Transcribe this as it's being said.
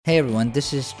Hey everyone,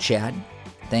 this is Chad.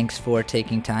 Thanks for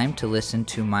taking time to listen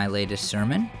to my latest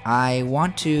sermon. I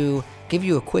want to give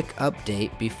you a quick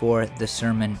update before the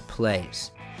sermon plays.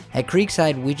 At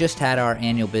Creekside, we just had our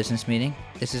annual business meeting.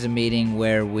 This is a meeting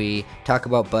where we talk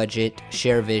about budget,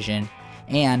 share vision,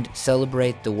 and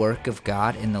celebrate the work of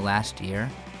God in the last year.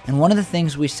 And one of the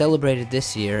things we celebrated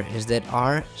this year is that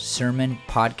our sermon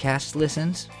podcast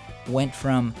listens went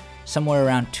from somewhere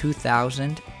around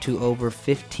 2,000 to over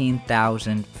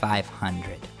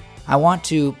 15,500. I want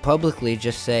to publicly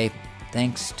just say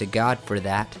thanks to God for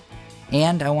that,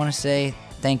 and I want to say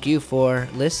thank you for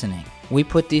listening. We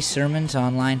put these sermons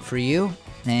online for you,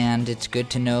 and it's good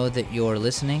to know that you're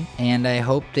listening, and I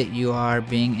hope that you are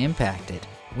being impacted.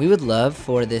 We would love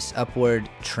for this upward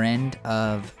trend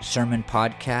of sermon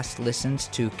podcast listens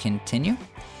to continue,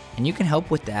 and you can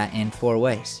help with that in 4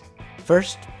 ways.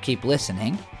 First, keep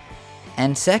listening.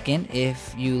 And second,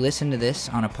 if you listen to this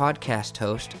on a podcast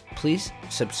host, please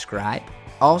subscribe.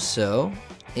 Also,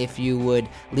 if you would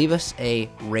leave us a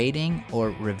rating or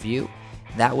review,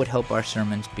 that would help our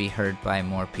sermons be heard by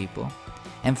more people.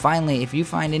 And finally, if you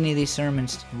find any of these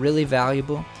sermons really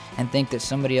valuable and think that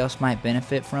somebody else might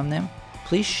benefit from them,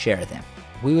 please share them.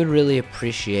 We would really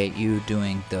appreciate you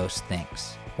doing those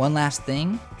things. One last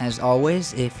thing, as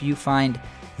always, if you find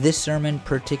this sermon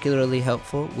particularly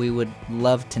helpful, we would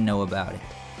love to know about it.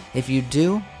 If you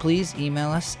do, please email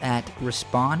us at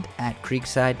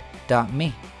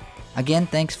respond@creekside.me. Again,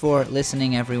 thanks for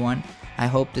listening, everyone. I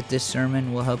hope that this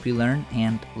sermon will help you learn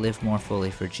and live more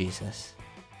fully for Jesus.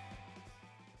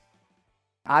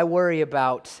 I worry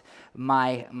about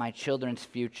my children's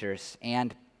futures,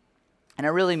 and I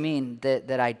really mean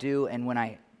that I do. And when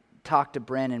I talk to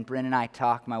Bryn and I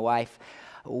talk, my wife,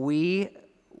 we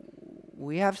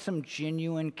have some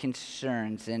genuine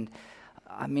concerns. And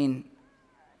I mean,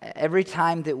 every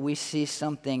time that we see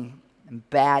something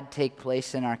bad take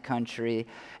place in our country,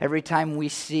 every time we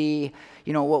see,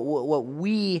 what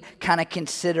we kind of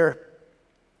consider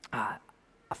a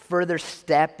further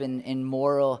step in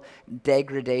moral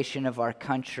degradation of our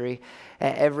country,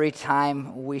 every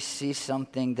time we see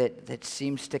something that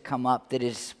seems to come up that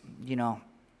is,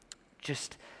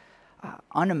 just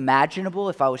unimaginable.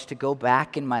 If I was to go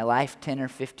back in my life 10 or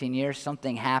 15 years,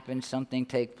 something happened, something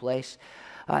take place.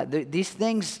 These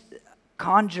things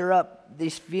conjure up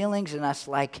these feelings in us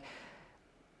like,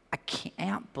 I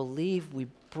can't believe we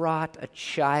brought a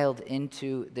child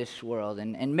into this world.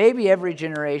 And maybe every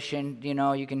generation,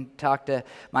 you can talk to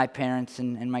my parents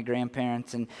and my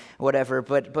grandparents and whatever,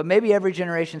 but maybe every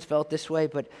generation's felt this way.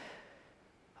 But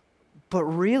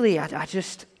really,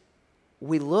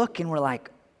 we look and we're like,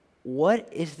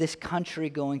 what is this country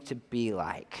going to be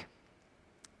like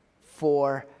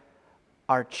for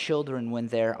our children when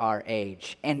they're our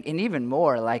age? And even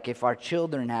more, like if our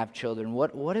children have children,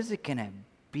 what is it going to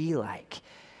be like?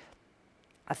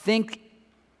 I think,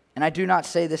 and I do not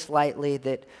say this lightly,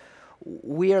 that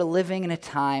we are living in a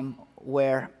time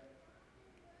where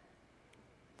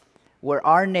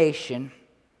our nation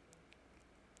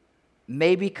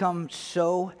may become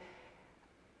so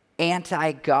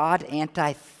anti-God,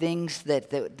 anti-things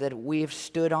that we've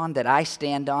stood on, that I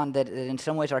stand on, that in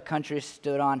some ways our country has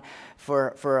stood on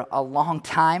for a long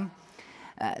time,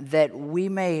 that we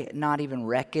may not even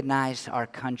recognize our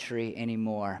country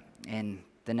anymore in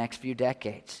the next few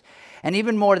decades. And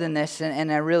even more than this,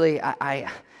 and I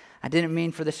didn't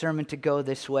mean for the sermon to go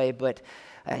this way, but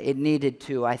it needed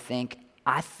to, I think.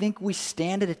 I think we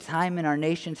stand at a time in our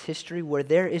nation's history where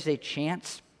there is a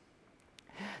chance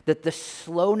that the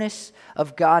slowness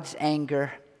of God's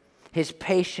anger, His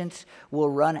patience will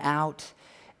run out,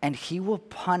 and He will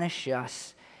punish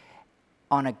us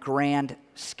on a grand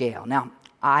scale. Now,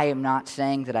 I am not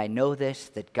saying that I know this,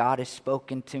 that God has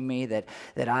spoken to me, that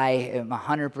I am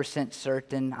 100%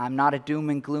 certain. I'm not a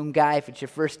doom and gloom guy. If it's your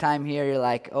first time here, you're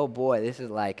like, oh boy, this is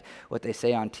like what they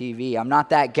say on TV. I'm not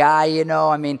that guy,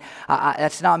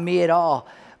 that's not me at all.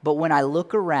 But when I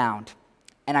look around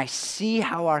and I see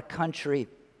how our country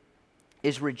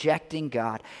is rejecting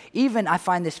God. Even, I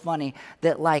find this funny,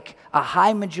 that like a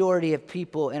high majority of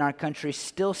people in our country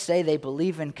still say they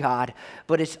believe in God,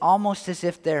 but it's almost as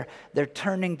if they're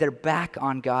turning their back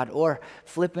on God or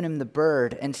flipping Him the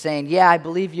bird and saying, yeah, I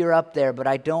believe you're up there, but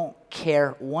I don't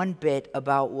care one bit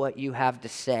about what you have to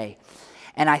say.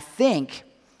 And I think,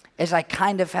 as I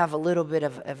kind of have a little bit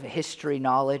of history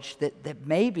knowledge, that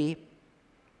maybe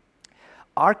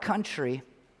our country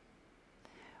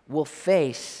will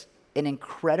face an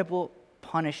incredible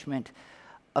punishment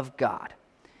of God.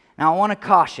 Now, I want to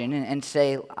caution and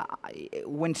say,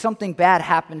 when something bad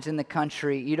happens in the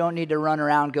country, you don't need to run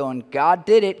around going, God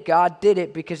did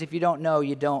it, because if you don't know,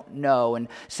 you don't know. And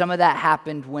some of that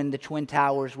happened when the Twin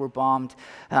Towers were bombed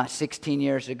 16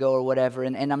 years ago or whatever.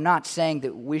 And I'm not saying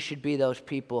that we should be those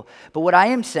people. But what I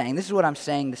am saying, this is what I'm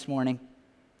saying this morning,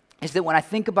 is that when I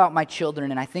think about my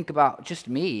children and I think about just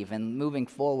me even moving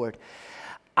forward,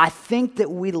 I think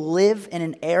that we live in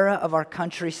an era of our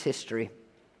country's history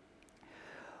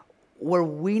where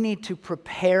we need to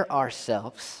prepare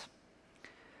ourselves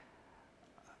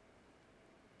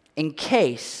in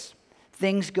case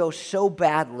things go so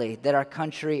badly that our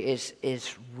country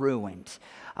is ruined,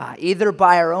 either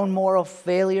by our own moral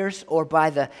failures or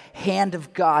by the hand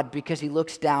of God, because he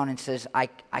looks down and says, I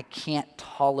can't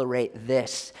tolerate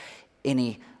this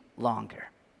any longer.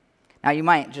 Now, you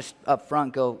might just up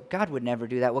front go, God would never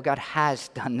do that. Well, God has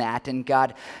done that, and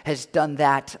God has done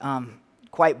that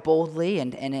quite boldly,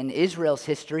 and in Israel's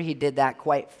history, he did that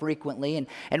quite frequently.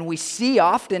 And we see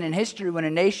often in history when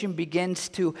a nation begins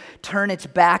to turn its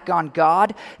back on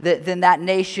God, then that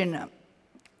nation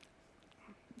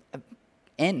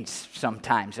ends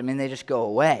sometimes. I mean, they just go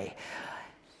away.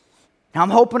 Now, I'm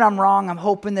hoping I'm wrong. I'm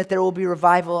hoping that there will be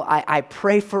revival. I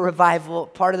pray for revival.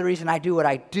 Part of the reason I do what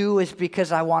I do is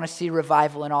because I want to see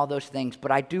revival in all those things. But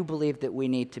I do believe that we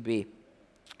need to be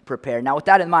prepared. Now, with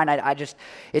that in mind,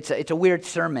 it's a weird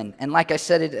sermon. And like I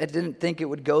said, I didn't think it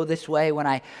would go this way when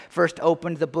I first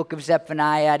opened the book of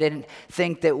Zephaniah. I didn't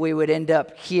think that we would end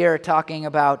up here talking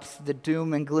about the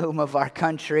doom and gloom of our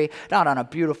country, not on a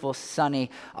beautiful,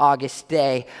 sunny August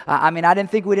day. I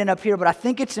didn't think we'd end up here, but I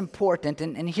think it's important,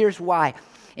 and here's why.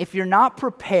 If you're not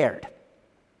prepared,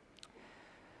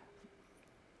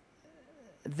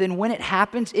 then when it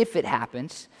happens, if it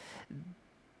happens,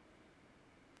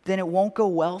 then it won't go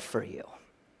well for you.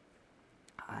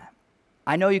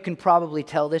 I know you can probably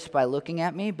tell this by looking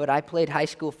at me, but I played high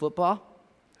school football.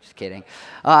 Just kidding.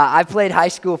 I played high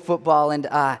school football, and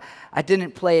I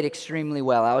didn't play it extremely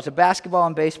well. I was a basketball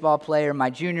and baseball player.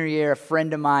 My junior year, a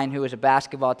friend of mine who was a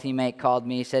basketball teammate called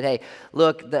me. He said, hey,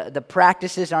 look, the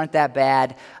practices aren't that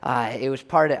bad.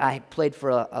 I played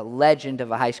for a legend of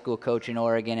a high school coach in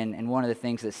Oregon, and one of the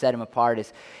things that set him apart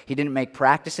is he didn't make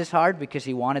practices hard because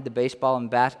he wanted the baseball and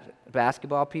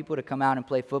basketball people to come out and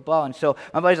play football. And so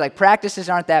my buddy's like, practices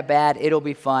aren't that bad, it'll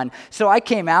be fun. So I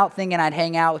came out thinking I'd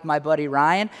hang out with my buddy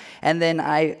Ryan, and then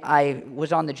I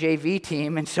was on the JV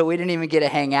team, and so we didn't even get to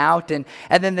hang out. And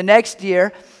then the next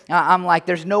year, I'm like,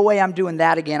 there's no way I'm doing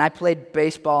that again. I played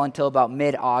baseball until about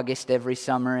mid-August every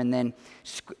summer, and then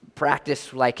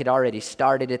practice had already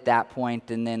started at that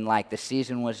point, and then the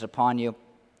season was upon you.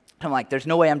 I'm like, there's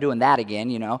no way I'm doing that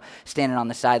again, Standing on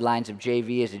the sidelines of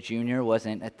JV as a junior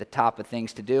wasn't at the top of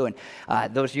things to do.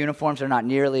 And those uniforms are not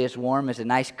nearly as warm as a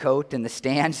nice coat in the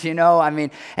stands,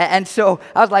 And so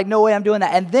I was like, no way I'm doing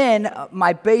that. And then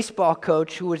my baseball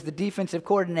coach, who was the defensive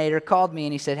coordinator, called me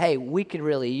and he said, hey, we could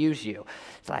really use you.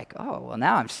 It's like, oh, well,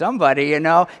 now I'm somebody,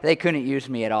 They couldn't use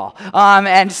me at all.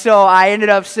 And so I ended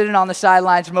up sitting on the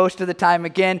sidelines most of the time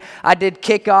again. I did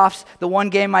kickoffs. The one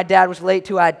game my dad was late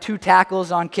to, I had 2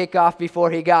 tackles on kickoff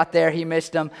before he got there. He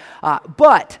missed them.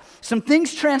 But some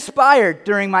things transpired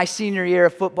during my senior year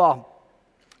of football.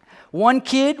 One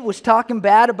kid was talking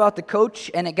bad about the coach,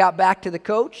 and it got back to the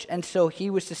coach, and so he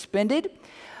was suspended.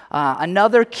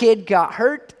 Another kid got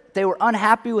hurt. They were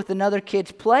unhappy with another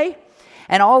kid's play.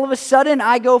 And all of a sudden,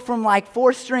 I go from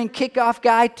 4th-string kickoff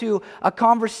guy to a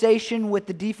conversation with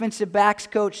the defensive backs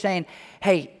coach saying,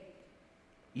 hey,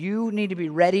 you need to be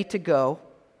ready to go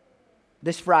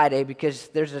this Friday because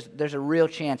there's a real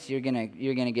chance you're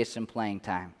gonna get some playing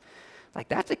time.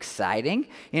 That's exciting,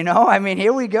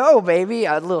 here we go, baby.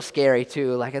 A little scary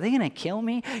too. Are they gonna kill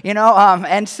me?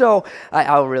 And so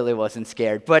I really wasn't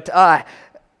scared. But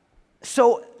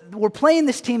so we're playing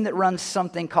this team that runs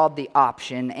something called the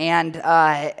option, and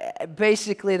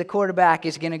basically the quarterback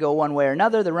is going to go one way or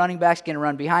another. The running back's going to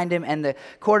run behind him, and the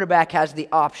quarterback has the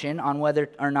option on whether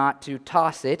or not to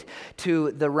toss it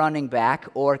to the running back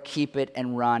or keep it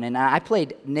and run. And I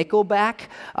played nickelback,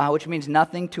 which means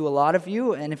nothing to a lot of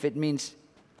you, and if it means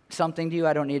something to you,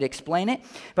 I don't need to explain it.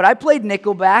 But I played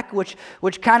nickelback,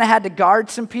 which kind of had to guard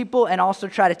some people and also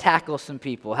try to tackle some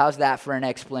people. How's that for an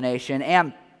explanation?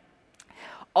 And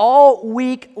all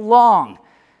week long,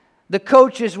 the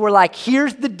coaches were like,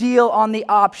 here's the deal on the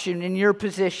option in your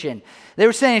position. They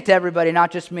were saying it to everybody,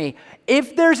 not just me.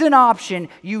 If there's an option,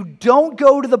 you don't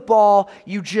go to the ball,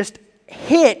 you just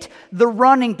hit the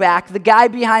running back, the guy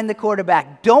behind the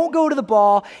quarterback. Don't go to the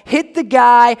ball, hit the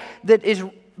guy that is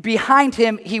behind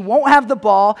him. He won't have the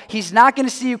ball. He's not going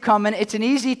to see you coming. It's an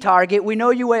easy target. We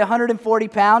know you weigh 140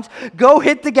 pounds. Go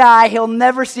hit the guy. He'll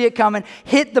never see it coming.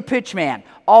 Hit the pitch man.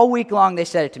 All week long they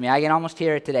said it to me. I can almost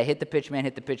hear it today. Hit the pitch man,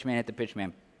 hit the pitch man, hit the pitch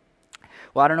man.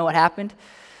 Well, I don't know what happened,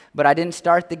 but I didn't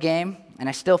start the game, and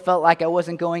I still felt like I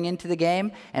wasn't going into the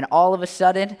game, and all of a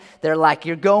sudden, they're like,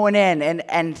 you're going in,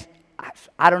 and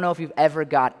I don't know if you've ever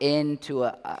got into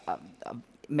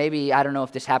maybe, I don't know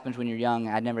if this happens when you're young.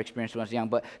 I never experienced it when I was young,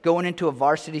 but going into a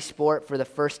varsity sport for the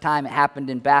first time, it happened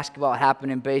in basketball, it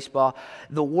happened in baseball.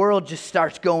 The world just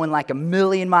starts going like a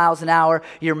million miles an hour.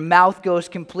 Your mouth goes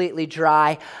completely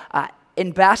dry.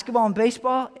 In basketball and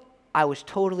baseball, I was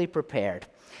totally prepared.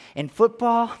 In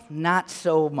football, not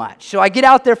so much. So I get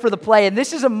out there for the play, and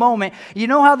this is a moment, you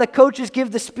know how the coaches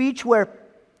give the speech where,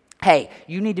 hey,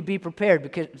 you need to be prepared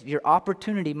because your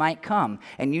opportunity might come,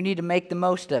 and you need to make the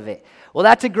most of it. Well,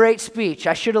 that's a great speech.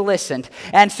 I should have listened.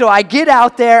 And so I get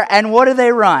out there, and what do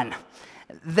they run?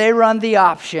 They run the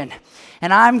option.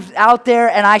 And I'm out there,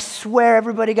 and I swear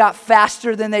everybody got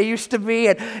faster than they used to be,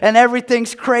 and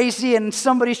everything's crazy, and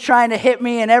somebody's trying to hit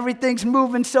me, and everything's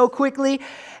moving so quickly.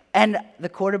 And the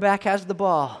quarterback has the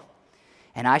ball,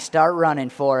 and I start running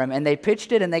for him. And they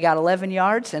pitched it, and they got 11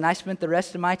 yards, and I spent the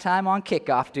rest of my time on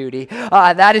kickoff duty.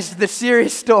 That is the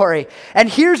serious story. And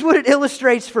here's what it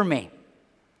illustrates for me.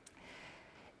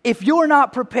 If you're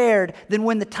not prepared, then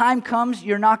when the time comes,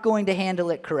 you're not going to handle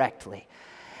it correctly.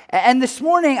 And this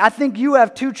morning, I think you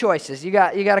have two choices. You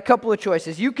got a couple of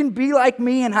choices. You can be like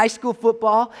me in high school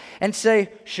football and say,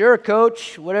 sure,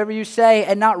 coach, whatever you say,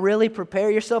 and not really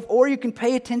prepare yourself. Or you can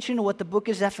pay attention to what the book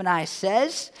of Zephaniah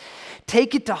says,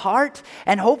 take it to heart,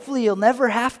 and hopefully you'll never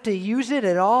have to use it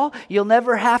at all. You'll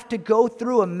never have to go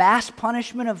through a mass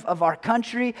punishment of our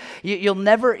country. You'll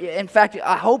never, in fact,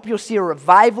 I hope you'll see a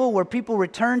revival where people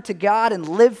return to God and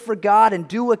live for God and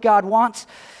do what God wants.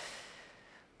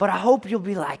 But I hope you'll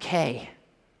be like, hey,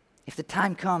 if the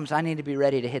time comes, I need to be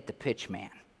ready to hit the pitch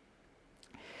man.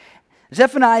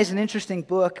 Zephaniah is an interesting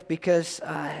book because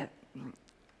it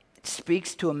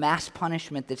speaks to a mass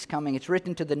punishment that's coming. It's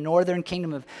written to the northern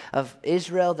kingdom of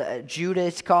Israel, Judah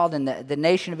it's called, and the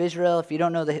nation of Israel, if you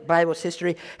don't know the Bible's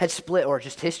history, had split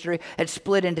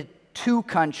into two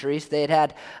countries. They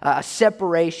had a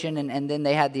separation, and then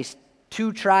they had these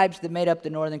 2 tribes that made up the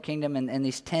northern kingdom and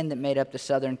these 10 that made up the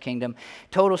southern kingdom.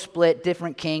 Total split,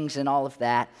 different kings and all of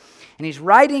that. And he's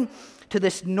writing to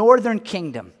this northern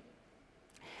kingdom.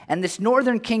 And this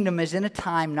northern kingdom is in a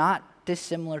time not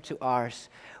dissimilar to ours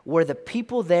where the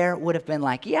people there would have been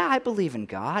like, yeah, I believe in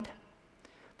God,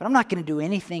 but I'm not going to do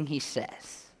anything he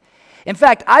says. In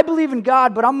fact, I believe in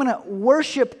God, but I'm going to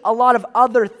worship a lot of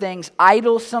other things,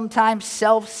 idols sometimes,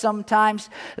 self sometimes,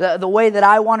 the way that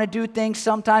I want to do things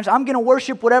sometimes. I'm going to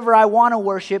worship whatever I want to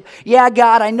worship. Yeah,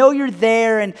 God, I know you're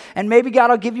there, and maybe God,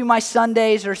 I'll give you my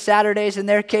Sundays or Saturdays in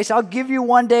their case. I'll give you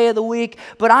one day of the week,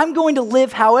 but I'm going to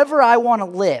live however I want to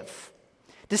live,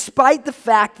 despite the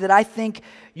fact that I think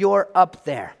you're up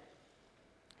there.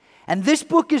 And this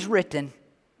book is written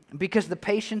because the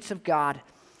patience of God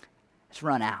has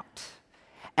run out.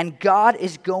 And God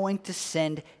is going to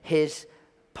send his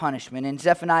punishment. In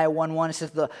Zephaniah 1:1, it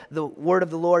says, the word of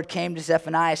the Lord came to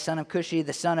Zephaniah, son of Cushi,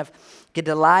 the son of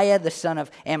Gedaliah, the son of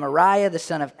Amariah, the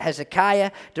son of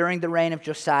Hezekiah, during the reign of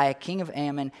Josiah, king of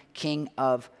Ammon, king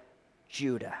of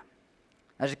Judah.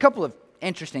 There's a couple of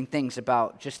interesting things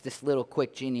about just this little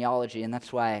quick genealogy, and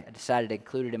that's why I decided to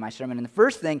include it in my sermon. And the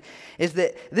first thing is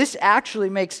that this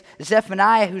actually makes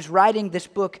Zephaniah, who's writing this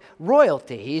book,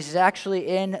 royalty. He's actually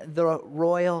in the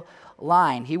royal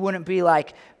line. He wouldn't be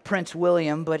like Prince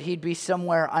William, but he'd be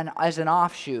somewhere as an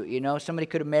offshoot. You know, somebody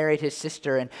could have married his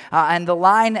sister, and the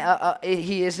line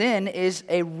he is in is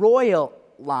a royal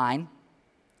line.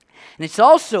 And it's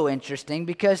also interesting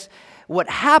because what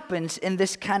happens in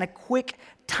this kind of quick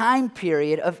time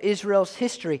period of Israel's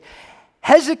history,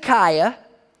 Hezekiah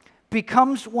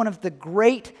becomes one of the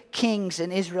great kings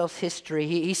in Israel's history.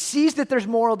 He sees that there's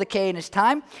moral decay in his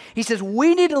time. He says,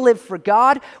 we need to live for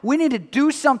God. We need to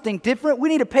do something different. We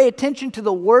need to pay attention to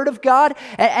the word of God.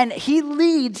 And he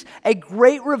leads a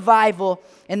great revival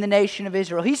in the nation of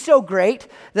Israel. He's so great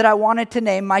that I wanted to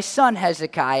name my son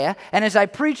Hezekiah. And as I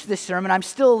preach this sermon, I'm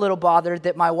still a little bothered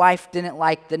that my wife didn't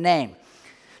like the name.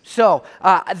 So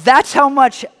that's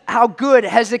how good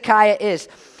Hezekiah is.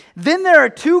 Then there are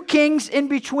 2 kings in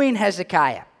between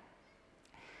Hezekiah.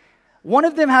 One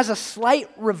of them has a slight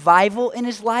revival in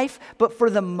his life, but for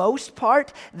the most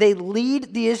part, they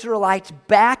lead the Israelites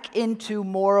back into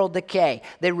moral decay.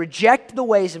 They reject the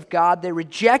ways of God. They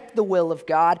reject the will of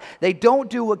God. They don't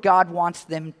do what God wants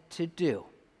them to do.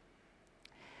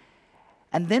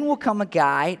 And then will come a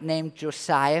guy named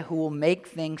Josiah who will make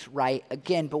things right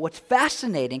again. But what's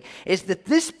fascinating is that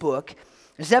this book,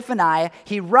 Zephaniah,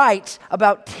 he writes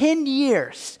about 10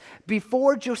 years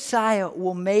before Josiah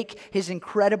will make his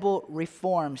incredible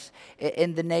reforms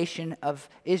in the nation of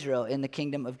Israel, in the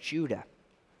kingdom of Judah.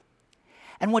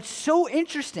 And what's so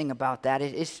interesting about that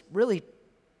is really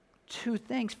two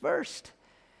things. First,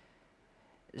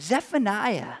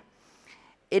 Zephaniah,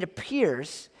 it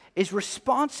appears, is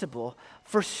responsible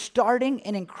for starting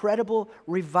an incredible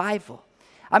revival.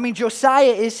 I mean,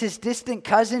 Josiah is his distant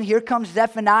cousin. Here comes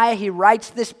Zephaniah. He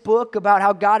writes this book about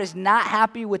how God is not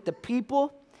happy with the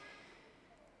people.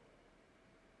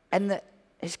 And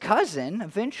his cousin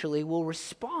eventually will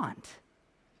respond.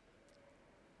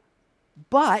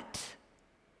 But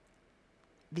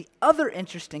the other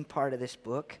interesting part of this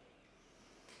book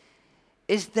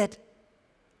is that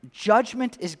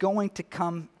judgment is going to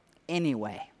come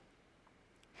anyway.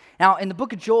 Now, in the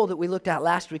book of Joel that we looked at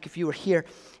last week, if you were here,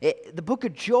 the book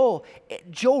of Joel,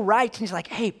 Joel writes, and he's like,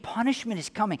 hey, punishment is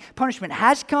coming. Punishment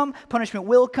has come, punishment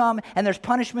will come, and there's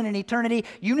punishment in eternity.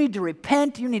 You need to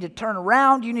repent, you need to turn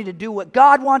around, you need to do what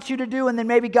God wants you to do, and then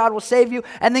maybe God will save you,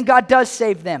 and then God does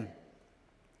save them.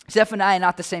 Zephaniah,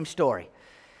 not the same story.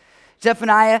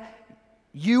 Zephaniah,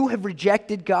 you have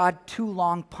rejected God too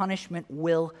long, punishment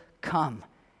will come.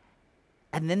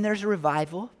 And then there's a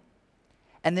revival,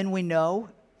 and then we know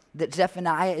that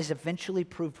Zephaniah is eventually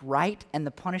proved right, and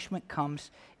the punishment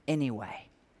comes anyway.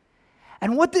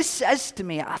 And what this says to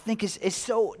me, I think, is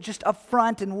so just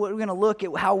upfront, and we're going to look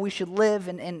at how we should live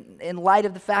in light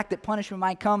of the fact that punishment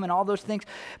might come and all those things.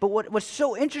 But what's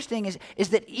so interesting is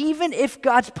that even if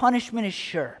God's punishment is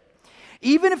sure,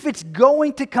 even if it's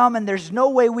going to come and there's no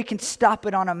way we can stop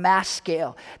it on a mass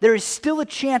scale, there is still a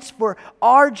chance for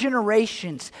our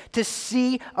generations to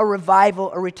see a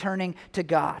revival, a returning to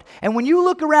God. And when you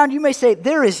look around, you may say,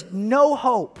 there is no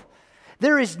hope.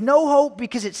 There is no hope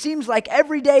because it seems like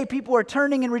every day people are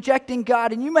turning and rejecting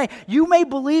God. And you may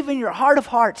believe in your heart of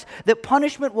hearts that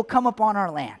punishment will come upon our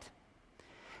land.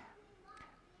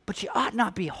 But you ought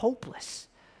not be hopeless,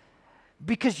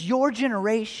 because your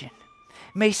generation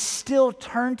may still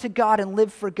turn to God and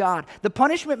live for God. The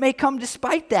punishment may come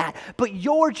despite that, but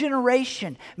your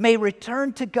generation may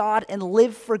return to God and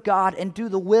live for God and do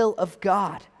the will of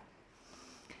God.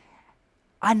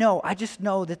 I just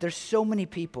know that there's so many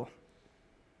people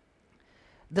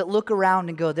that look around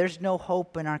and go, there's no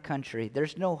hope in our country.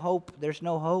 There's no hope, there's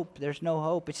no hope, there's no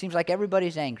hope. It seems like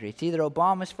everybody's angry. It's either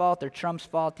Obama's fault or Trump's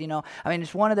fault,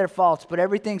 it's one of their faults, but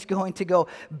everything's going to go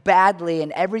badly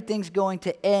and everything's going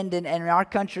to end and our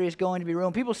country is going to be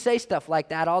ruined. People say stuff like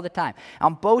that all the time.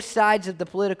 On both sides of the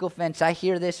political fence, I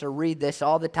hear this or read this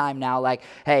all the time now, like,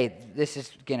 hey, this is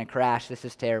going to crash, this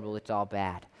is terrible, it's all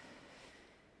bad.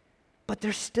 But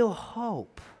there's still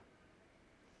hope.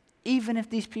 Even if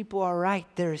these people are right,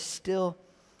 there is still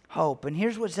hope. And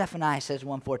here's what Zephaniah says,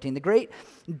 1:14. The great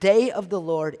day of the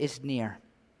Lord is near.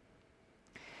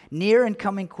 Near and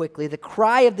coming quickly. The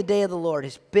cry of the day of the Lord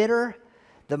is bitter.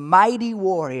 The mighty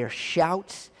warrior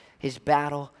shouts his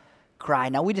battle cry.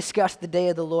 Now, we discussed the day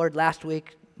of the Lord last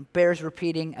week. Bears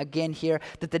repeating again here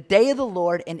that the day of the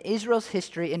Lord in Israel's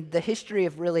history, in the history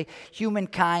of really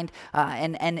humankind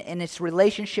and its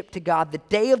relationship to God, the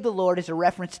day of the Lord is a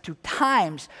reference to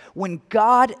times when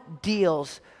God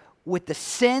deals with the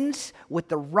sins, with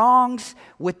the wrongs,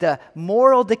 with the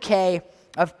moral decay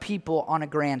of people on a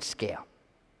grand scale.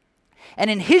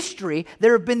 And in history,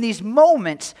 there have been these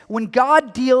moments when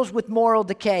God deals with moral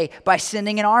decay by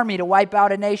sending an army to wipe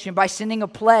out a nation, by sending a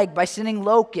plague, by sending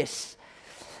locusts.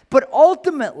 But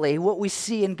ultimately, what we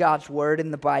see in God's word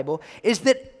in the Bible is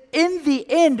that in the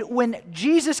end, when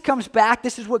Jesus comes back,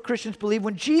 this is what Christians believe,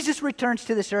 when Jesus returns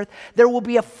to this earth, there will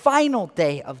be a final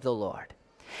day of the Lord.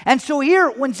 And so here,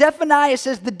 when Zephaniah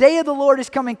says the day of the Lord is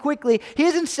coming quickly, he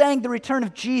isn't saying the return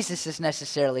of Jesus is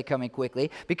necessarily coming quickly,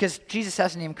 because Jesus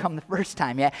hasn't even come the first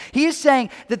time yet. He is saying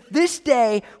that this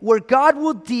day where God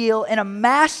will deal on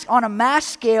a mass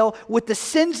scale with the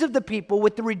sins of the people,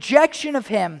 with the rejection of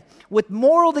him, with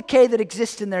moral decay that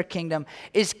exists in their kingdom,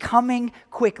 is coming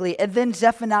quickly. And then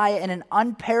Zephaniah, in an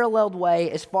unparalleled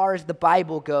way as far as the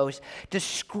Bible goes,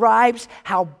 describes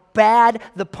how bad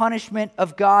the punishment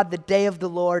of God, the day of the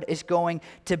Lord, is going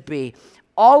to be.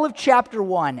 All of chapter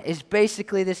 1 is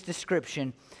basically this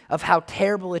description of how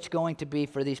terrible it's going to be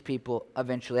for these people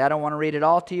eventually. I don't want to read it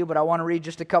all to you, but I want to read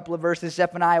just a couple of verses.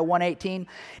 Zephaniah 1:18.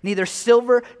 Neither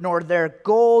silver nor their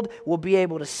gold will be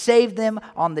able to save them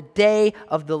on the day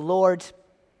of the Lord's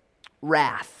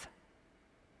wrath.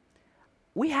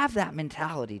 We have that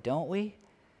mentality, don't we?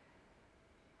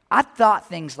 I thought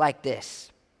things like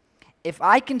this. if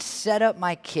I can set up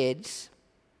my kids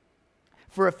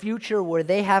for a future where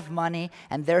they have money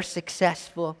and they're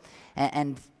successful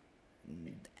and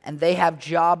they have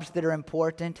jobs that are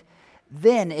important,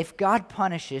 then if God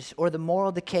punishes or the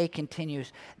moral decay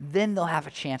continues, then they'll have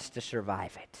a chance to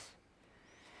survive it.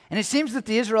 And it seems that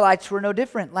the Israelites were no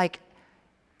different. Like,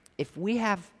 if we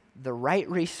have the right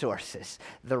resources,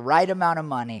 the right amount of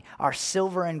money, our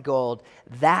silver and gold,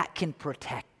 that can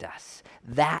protect us.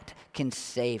 That can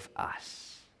save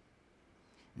us.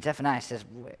 And Zephaniah says,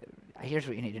 here's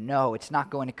what you need to know. It's not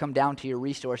going to come down to your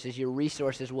resources. Your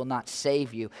resources will not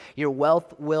save you. Your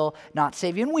wealth will not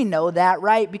save you. And we know that,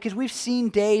 right? Because we've seen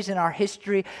days in our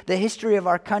history, the history of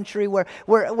our country, where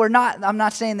we're not, I'm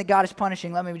not saying that God is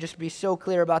punishing. Let me just be so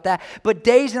clear about that. But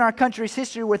days in our country's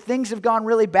history where things have gone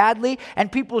really badly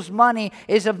and people's money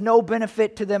is of no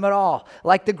benefit to them at all.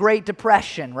 Like the Great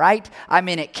Depression, right? I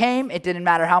mean, it came. It didn't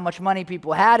matter how much money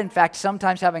people had. In fact,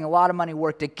 sometimes having a lot of money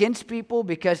worked against people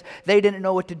because they didn't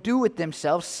know what to do with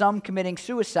themselves, some committing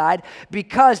suicide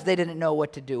because they didn't know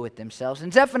what to do with themselves.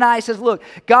 And Zephaniah says, look,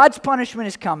 God's punishment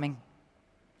is coming,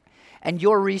 and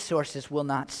your resources will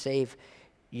not save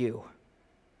you.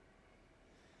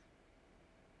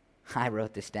 I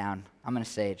wrote this down. I'm going to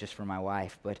say it just for my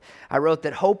wife, but I wrote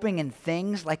that hoping in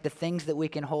things like the things that we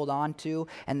can hold on to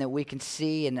and that we can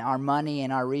see in our money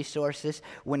and our resources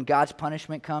when God's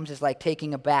punishment comes is like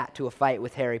taking a bat to a fight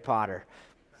with Harry Potter.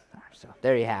 So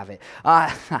there you have it.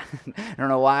 I don't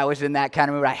know why I was in that kind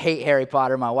of mood. I hate Harry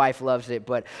Potter. My wife loves it,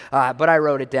 but I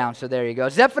wrote it down, so there you go.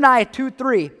 Zephaniah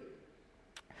 2:3,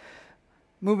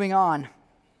 moving on,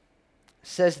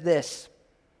 says this.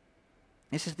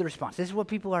 This is the response. This is what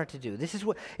people are to do. This is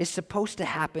what is supposed to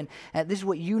happen. This is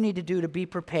what you need to do to be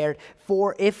prepared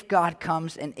for if God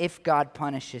comes and if God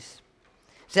punishes.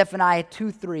 Zephaniah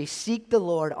 2:3, seek the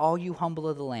Lord, all you humble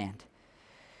of the land.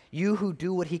 You who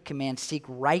do what he commands, seek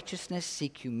righteousness,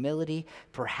 seek humility.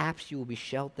 Perhaps you will be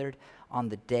sheltered on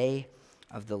the day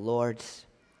of the Lord's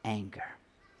anger.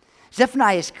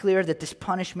 Zephaniah is clear that this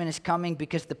punishment is coming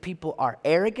because the people are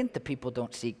arrogant. The people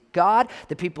don't seek God.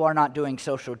 The people are not doing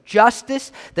social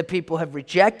justice. The people have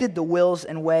rejected the wills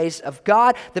and ways of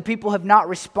God. The people have not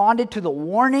responded to the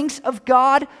warnings of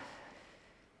God.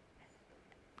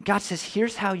 God says,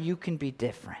 here's how you can be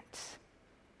different.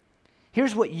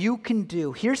 Here's what you can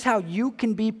do. Here's how you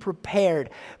can be prepared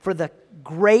for the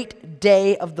great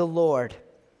day of the Lord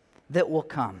that will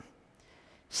come.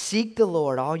 Seek the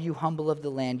Lord, all you humble of the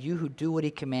land, you who do what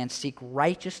he commands. Seek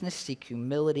righteousness, seek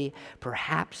humility.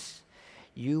 Perhaps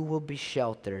you will be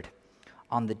sheltered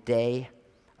on the day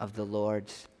of the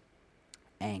Lord's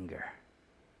anger.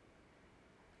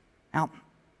 Now,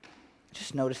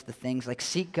 just notice the things like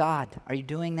seek God. Are you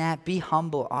doing that? Be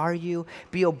humble. Are you?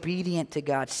 Be obedient to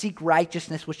God. Seek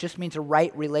righteousness, which just means a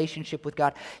right relationship with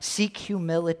God. Seek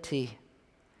humility.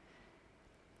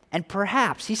 And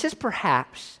perhaps, he says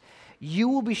perhaps, you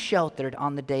will be sheltered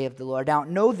on the day of the Lord. Now,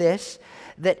 know this,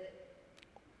 that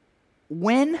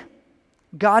when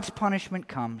God's punishment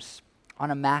comes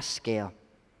on a mass scale,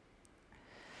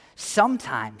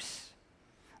 sometimes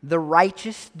the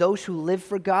righteous, those who live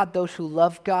for God, those who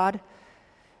love God,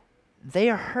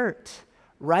 they are hurt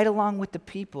right along with the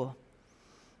people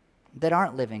that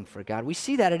aren't living for God. We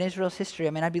see that in Israel's history.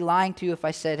 I mean, I'd be lying to you if I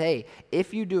said, hey,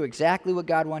 if you do exactly what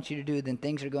God wants you to do, then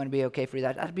things are going to be okay for you.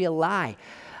 That'd be a lie.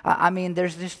 I mean,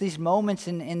 there's just these moments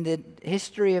in the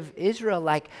history of Israel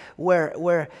like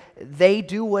where they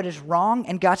do what is wrong,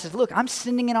 and God says, look, I'm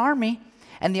sending an army.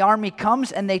 And the army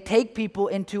comes and they take people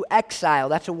into exile.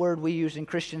 That's a word we use in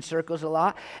Christian circles a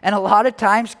lot. And a lot of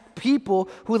times people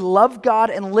who love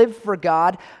God and live for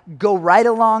God go right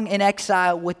along in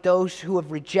exile with those who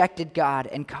have rejected God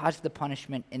and caused the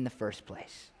punishment in the first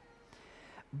place.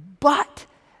 But,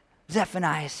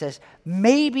 Zephaniah says,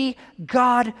 maybe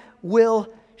God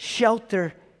will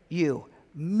shelter you.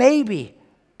 Maybe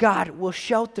God will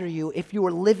shelter you if you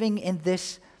are living in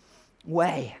this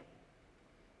way.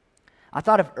 I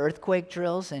thought of earthquake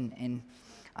drills in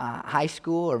high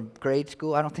school or grade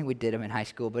school. I don't think we did them in high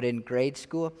school, but in grade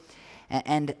school.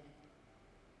 And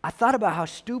I thought about how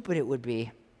stupid it would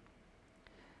be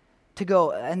to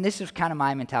go, and this was kind of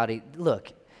my mentality,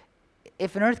 look,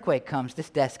 if an earthquake comes,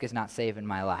 this desk is not saving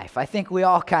my life. I think we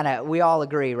all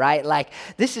agree, right? Like,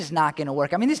 this is not going to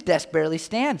work. I mean, this desk barely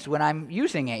stands when I'm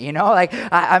using it, you know? Like,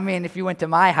 I mean, if you went to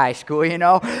my high school, you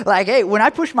know? Like, hey, when I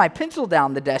push my pencil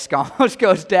down, the desk almost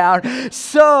goes down.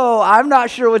 So I'm not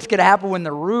sure what's going to happen when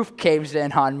the roof caves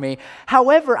in on me.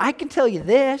 However, I can tell you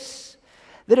this,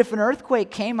 that if an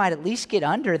earthquake came, I'd at least get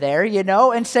under there, you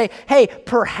know, and say, hey,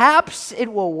 perhaps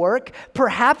it will work.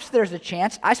 Perhaps there's a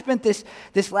chance. I spent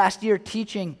this last year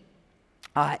teaching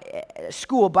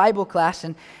school Bible class,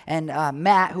 and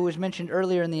Matt, who was mentioned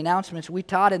earlier in the announcements, we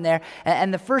taught in there.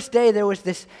 And the first day there was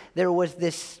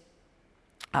this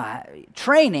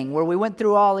training where we went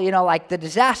through all, like the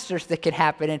disasters that could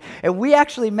happen, and we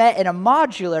actually met in a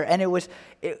modular, and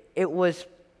it was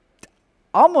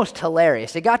almost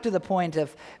hilarious. It got to the point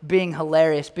of being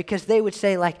hilarious because they would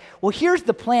say like, well, here's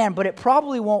the plan, but it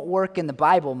probably won't work in the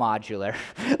Bible modular.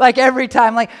 Like every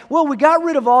time, like, well, we got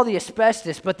rid of all the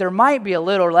asbestos, but there might be a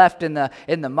little left in the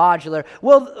modular.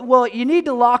 Well, you need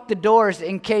to lock the doors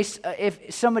in case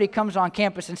if somebody comes on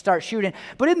campus and starts shooting.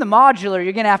 But in the modular,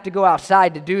 you're going to have to go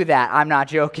outside to do that. I'm not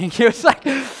joking. It was like,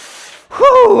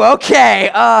 whew, okay.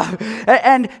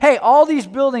 And hey, all these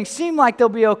buildings seem like they'll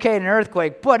be okay in an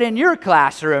earthquake, but in your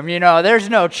classroom, there's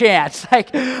no chance. Like,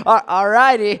 all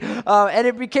righty. And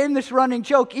it became this running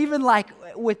joke, even like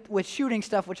with shooting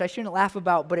stuff, which I shouldn't laugh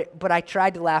about, but I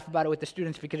tried to laugh about it with the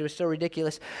students because it was so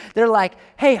ridiculous. They're like,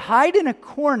 hey, hide in a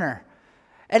corner.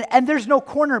 And there's no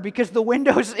corner because the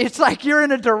windows, it's like you're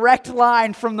in a direct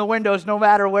line from the windows no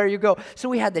matter where you go. So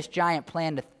we had this giant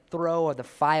plan to throw the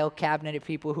file cabinet at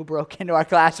people who broke into our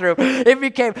classroom.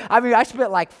 I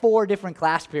spent like 4 different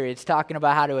class periods talking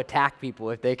about how to attack people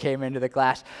if they came into the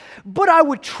class. But I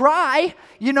would try,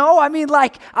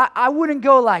 I wouldn't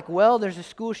go like, well, there's a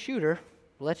school shooter.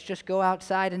 Let's just go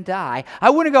outside and die.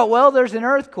 I wouldn't go, well, there's an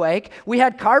earthquake. We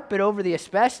had carpet over the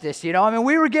asbestos,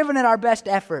 we were giving it our best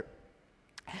effort.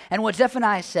 And what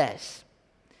Zephaniah says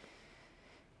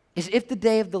is if the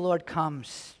day of the Lord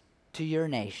comes to your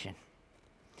nation,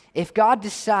 if God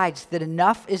decides that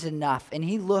enough is enough and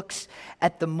he looks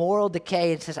at the moral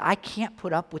decay and says, I can't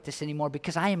put up with this anymore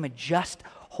because I am a just,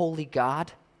 holy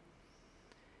God,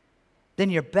 then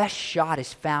your best shot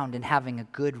is found in having a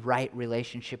good, right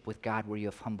relationship with God where you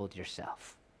have humbled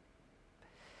yourself.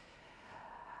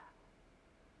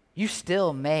 You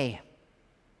still may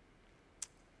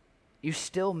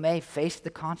face the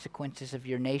consequences of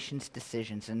your nation's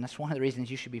decisions, and that's one of the reasons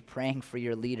you should be praying for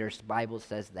your leaders. The Bible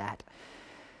says that.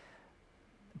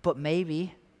 But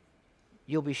maybe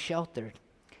you'll be sheltered.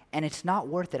 And it's not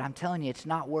worth it. I'm telling you, it's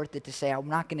not worth it to say, I'm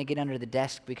not going to get under the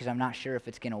desk because I'm not sure if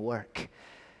it's going to work.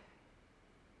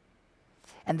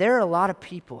 And there are a lot of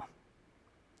people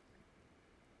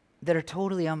that are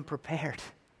totally unprepared.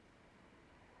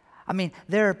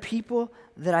 There are people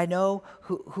that I know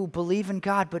who believe in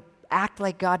God, but act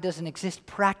like God doesn't exist.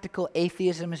 Practical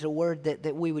atheism is a word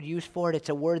that we would use for it. It's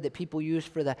a word that people use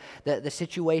for the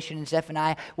situation in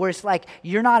Zephaniah, where it's like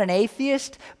you're not an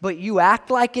atheist, but you act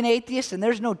like an atheist, and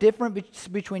there's no difference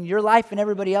between your life and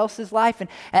everybody else's life.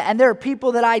 And there are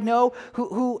people that I know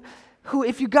who,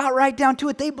 if you got right down to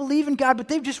it, they believe in God, but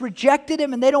they've just rejected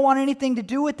him and they don't want anything to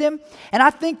do with him. And I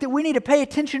think that we need to pay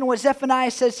attention to what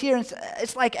Zephaniah says here. And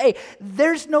it's like, hey,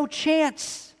 there's no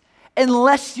chance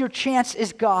unless your chance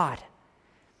is God.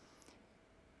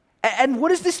 And what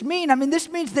does this mean? This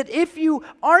means that if you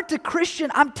aren't a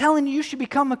Christian, I'm telling you, you should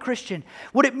become a Christian.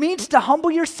 What it means to humble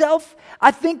yourself,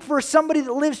 I think for somebody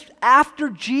that lives after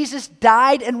Jesus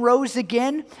died and rose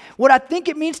again, what I think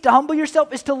it means to humble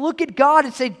yourself is to look at God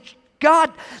and say,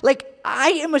 God, I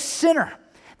am a sinner.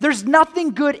 There's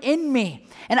nothing good in me.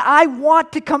 And I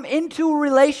want to come into a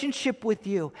relationship with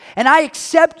you. And I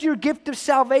accept your gift of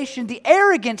salvation. The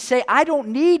arrogant say, I don't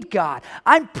need God.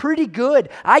 I'm pretty good.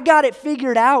 I got it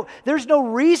figured out. There's no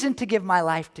reason to give my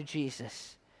life to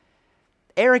Jesus.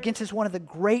 Arrogance is one of the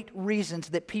great reasons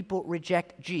that people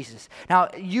reject Jesus. Now,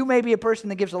 you may be a person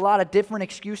that gives a lot of different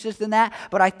excuses than that,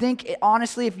 but I think,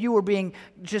 honestly, if you were being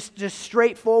just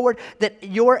straightforward, that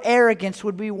your arrogance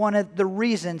would be one of the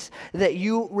reasons that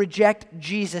you reject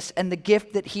Jesus and the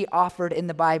gift that he offered in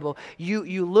the Bible.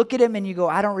 You look at him and you go,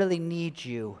 I don't really need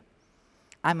you.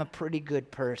 I'm a pretty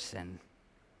good person.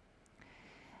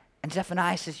 And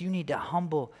Zephaniah says, you need to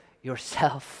humble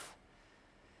yourself.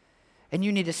 And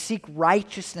you need to seek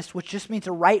righteousness, which just means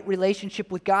a right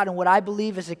relationship with God. And what I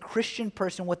believe as a Christian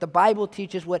person, what the Bible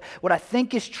teaches, what I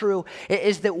think is true,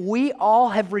 is that we all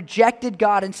have rejected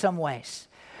God in some ways.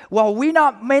 While we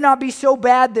may not be so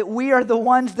bad that we are the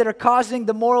ones that are causing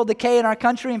the moral decay in our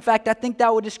country, in fact, I think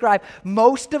that would describe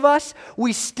most of us,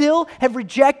 we still have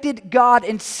rejected God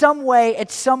in some way at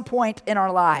some point in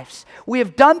our lives. We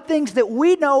have done things that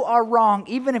we know are wrong,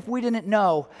 even if we didn't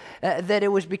know that it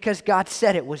was because God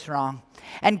said it was wrong.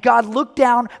 And God looked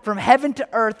down from heaven to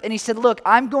earth and he said, look,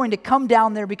 I'm going to come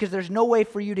down there because there's no way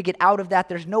for you to get out of that.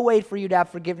 There's no way for you to have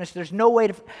forgiveness. There's no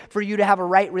way for you to have a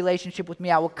right relationship with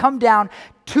me. I will come down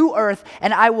to earth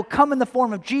and I will come in the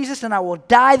form of Jesus and I will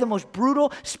die the most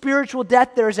brutal spiritual death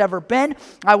there has ever been.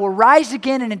 I will rise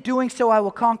again and in doing so I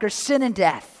will conquer sin and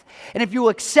death. And if you will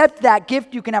accept that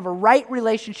gift, you can have a right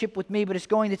relationship with me, but it's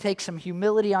going to take some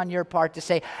humility on your part to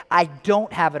say, I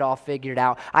don't have it all figured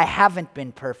out. I haven't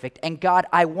been perfect. And God,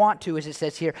 I want to, as it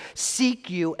says here, seek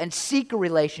you and seek a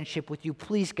relationship with you.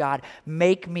 Please, God,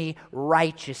 make me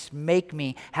righteous. Make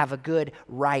me have a good,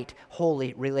 right,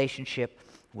 holy relationship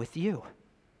with you.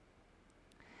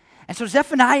 And so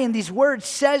Zephaniah in these words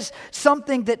says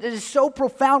something that is so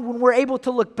profound when we're able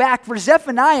to look back. For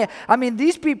Zephaniah, I mean,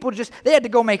 these people they had to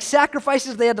go make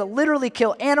sacrifices. They had to literally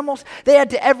kill animals. They had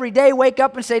to every day wake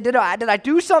up and say, did I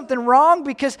do something wrong?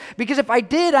 Because if I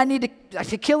did, I need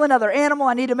to kill another animal.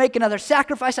 I need to make another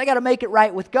sacrifice. I got to make it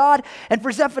right with God. And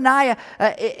for Zephaniah,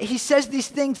 he says these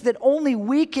things that only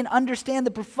we can understand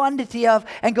the profundity of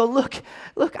and go, look,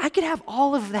 I could have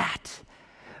all of that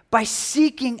by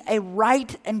seeking a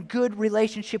right and good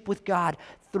relationship with God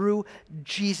through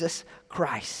Jesus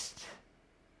Christ.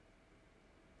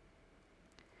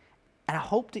 And I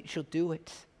hope that you'll do it.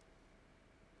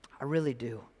 I really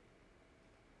do.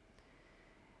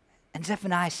 And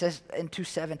Zephaniah says in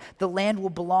 2:7, the land will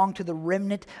belong to the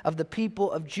remnant of the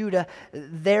people of Judah.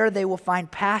 There they will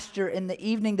find pasture. In the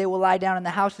evening they will lie down in the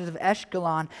houses of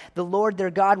Ashkelon. The Lord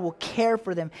their God will care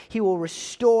for them. He will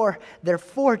restore their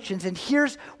fortunes. And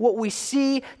here's what we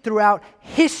see throughout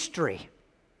history.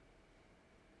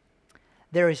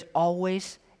 There is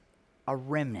always a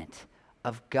remnant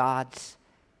of God's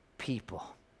people.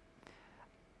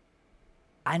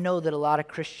 I know that a lot of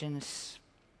Christians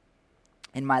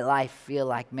in my life feel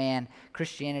like, man,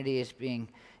 Christianity is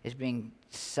being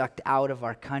sucked out of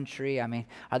our country. I mean,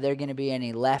 are there going to be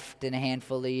any left in a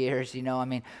handful of years? You know, I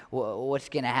mean, what's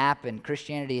going to happen?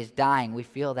 Christianity is dying. We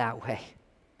feel that way.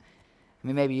 I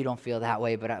mean, maybe you don't feel that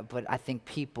way, but I think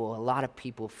a lot of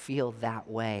people feel that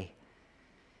way.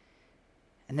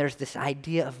 And there's this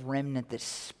idea of remnant that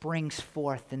springs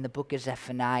forth in the book of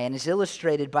Zephaniah and is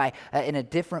illustrated by, in a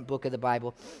different book of the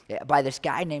Bible, by this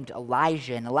guy named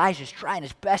Elijah. And Elijah's trying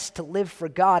his best to live for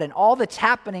God. And all that's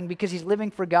happening because he's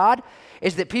living for God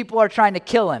is that people are trying to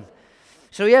kill him.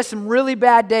 So he has some really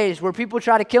bad days where people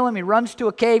try to kill him. He runs to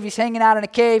a cave. He's hanging out in a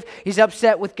cave. He's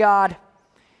upset with God.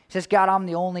 He says, God, I'm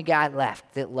the only guy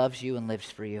left that loves you and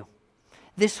lives for you.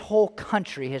 This whole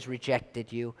country has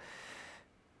rejected you.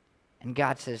 And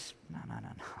God says, no,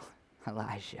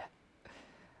 Elijah.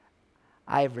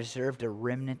 I have reserved a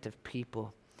remnant of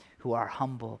people who are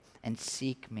humble and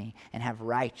seek me and have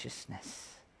righteousness.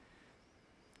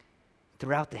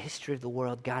 Throughout the history of the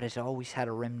world, God has always had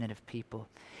a remnant of people.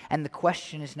 And the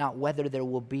question is not whether there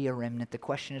will be a remnant. The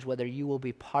question is whether you will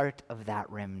be part of that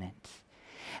remnant.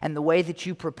 And the way that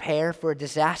you prepare for a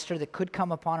disaster that could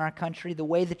come upon our country, the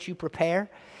way that you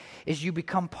prepare is you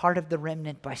become part of the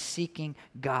remnant by seeking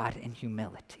God in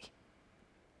humility.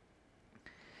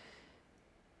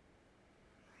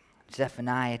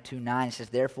 Zephaniah 2:9 says,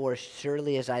 therefore, as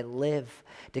surely as I live,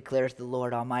 declares the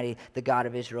Lord Almighty, the God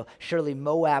of Israel, surely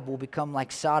Moab will become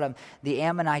like Sodom, the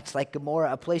Ammonites like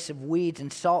Gomorrah, a place of weeds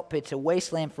and salt pits, a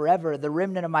wasteland forever. The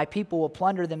remnant of my people will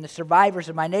plunder them. The survivors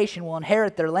of my nation will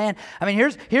inherit their land. I mean,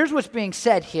 here's what's being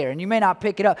said here, and you may not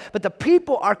pick it up, but the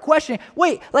people are questioning,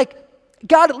 wait,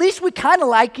 God, at least we kind of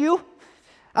like you.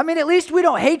 I mean, at least we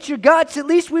don't hate your guts. At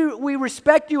least we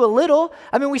respect you a little.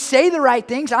 I mean, we say the right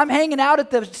things. I'm hanging out at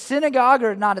the synagogue,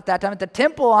 or not at that time, at the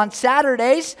temple on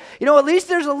Saturdays. You know, at least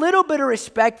there's a little bit of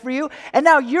respect for you. And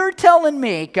now you're telling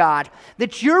me, God,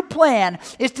 that your plan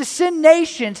is to send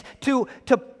nations to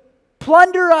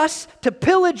plunder us, to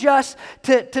pillage us,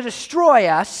 to destroy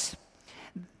us.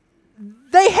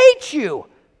 They hate you.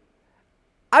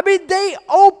 I mean, they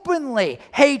openly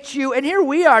hate you, and here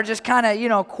we are just kind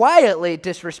of, quietly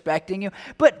disrespecting you.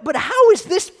 But how is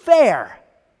this fair?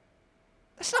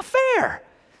 That's not fair.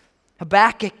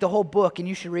 Habakkuk, the whole book, and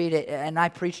you should read it, and I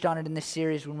preached on it in this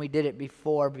series when we did it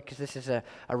before, because this is a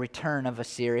return of a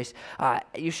series.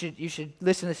 You should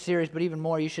listen to the series, but even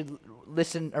more, you should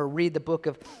listen or read the book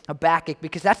of Habakkuk,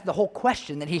 because that's the whole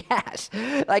question that he has.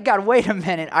 Like, God, wait a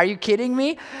minute, are you kidding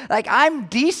me? Like, I'm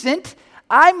decent.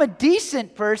 I'm a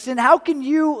decent person. How can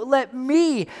you let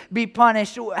me be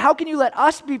punished? How can you let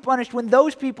us be punished when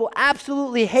those people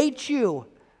absolutely hate you?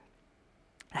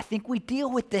 I think we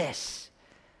deal with this.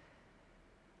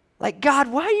 Like, God,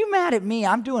 why are you mad at me?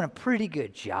 I'm doing a pretty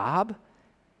good job.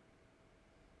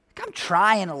 I'm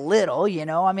trying a little,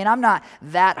 I mean, I'm not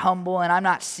that humble, and I'm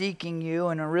not seeking you,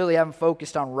 and I really haven't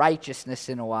focused on righteousness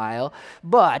in a while.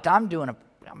 But I'm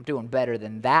doing better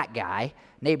than that guy.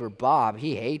 Neighbor Bob,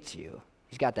 he hates you.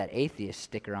 He's got that atheist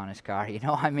sticker on his car,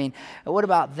 I mean, what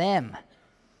about them?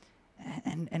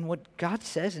 And what God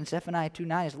says in Zephaniah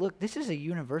 2:9 is, look, this is a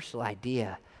universal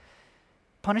idea.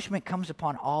 Punishment comes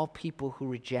upon all people who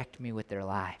reject me with their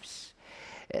lives.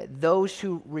 Those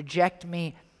who reject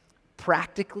me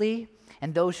practically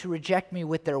and those who reject me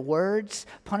with their words,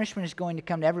 punishment is going to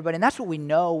come to everybody. And that's what we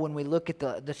know when we look at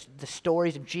the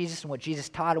stories of Jesus and what Jesus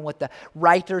taught and what the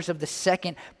writers of the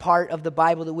second part of the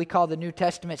Bible that we call the New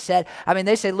Testament said. I mean,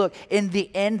 they say, look, in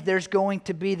the end, there's going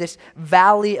to be this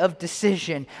valley of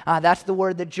decision. That's the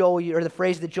word that Joel, or the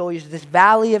phrase that Joel uses, this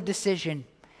valley of decision.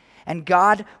 And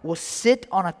God will sit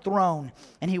on a throne,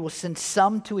 and he will send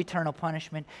some to eternal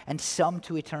punishment and some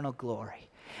to eternal glory.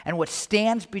 And what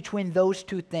stands between those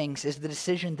two things is the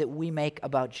decision that we make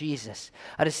about Jesus,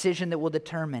 a decision that will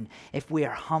determine if we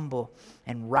are humble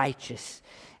and righteous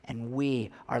and we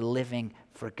are living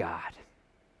for God.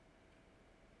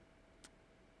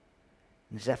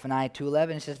 In Zephaniah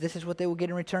 2:11, it says, this is what they will get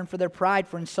in return for their pride,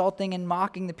 for insulting and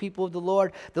mocking the people of the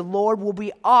Lord. The Lord will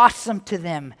be awesome to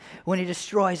them when he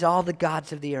destroys all the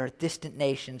gods of the earth. Distant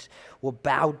nations will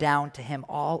bow down to him,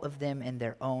 all of them in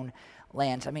their own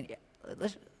lands. I mean,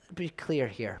 let's be clear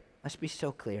here. Let's be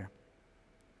so clear.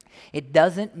 It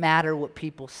doesn't matter what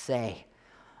people say.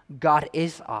 God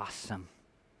is awesome.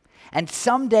 And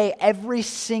someday every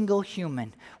single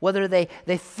human, whether they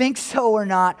think so or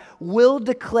not, will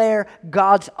declare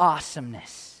God's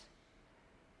awesomeness.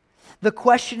 The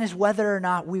question is whether or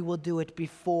not we will do it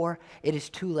before it is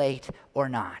too late or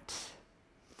not.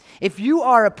 If you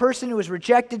are a person who has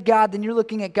rejected God, then you're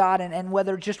looking at God and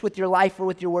whether just with your life or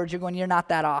with your words, you're going, you're not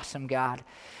that awesome, God.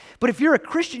 But if you're a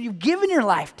Christian, you've given your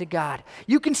life to God.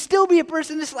 You can still be a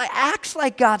person that acts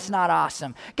like God's not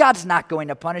awesome. God's not going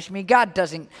to punish me. God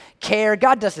doesn't care.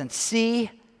 God doesn't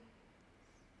see.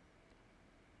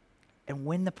 And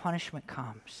when the punishment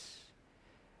comes,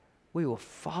 we will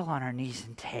fall on our knees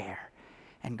in terror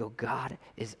and go, God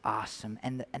is awesome.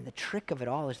 And the trick of it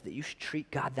all is that you should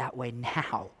treat God that way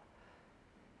now,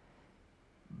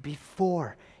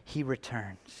 before he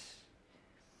returns.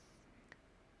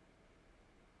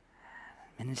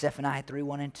 And in Zephaniah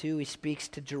 3:1-2, he speaks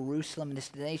to Jerusalem,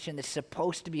 this nation that's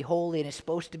supposed to be holy and is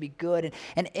supposed to be good.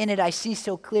 And in it, I see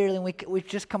so clearly, and we've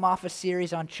just come off a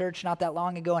series on church not that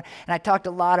long ago, and I talked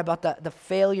a lot about the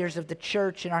failures of the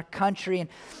church in our country and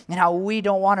how we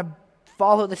don't want to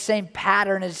follow the same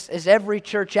pattern as every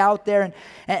church out there.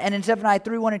 And in Zephaniah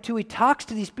 3:1-2, he talks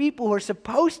to these people who are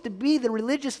supposed to be the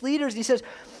religious leaders. He says,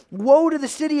 woe to the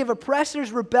city of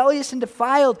oppressors, rebellious and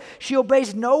defiled. She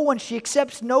obeys no one. She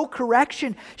accepts no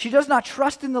correction. She does not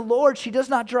trust in the Lord. She does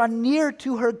not draw near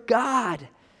to her God.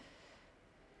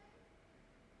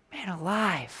 Man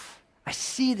alive, I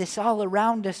see this all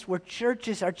around us where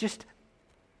churches are just,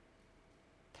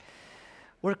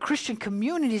 where Christian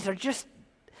communities are just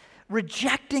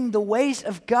rejecting the ways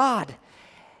of God.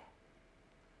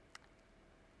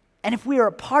 And if we are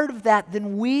a part of that,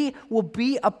 then we will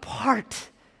be a part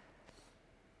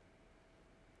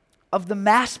of the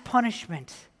mass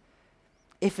punishment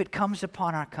if it comes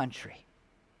upon our country.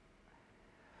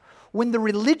 When the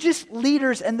religious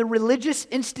leaders and the religious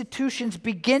institutions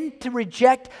begin to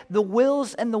reject the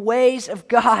wills and the ways of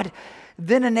God,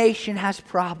 then a nation has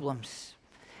problems.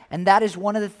 And that is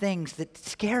one of the things that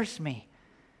scares me.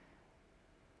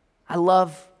 I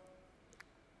love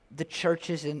the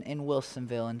churches in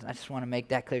Wilsonville, and I just want to make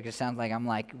that clear because it sounds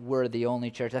like we're the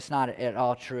only church. That's not at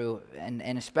all true, and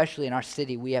especially in our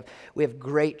city, we have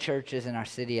great churches in our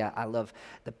city. I love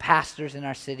the pastors in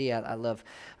our city. I love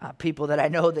people that I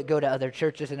know that go to other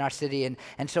churches in our city,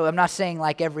 and so I'm not saying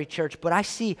like every church, but I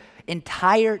see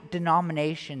entire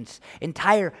denominations,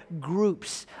 entire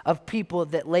groups of people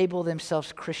that label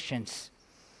themselves Christians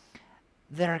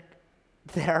that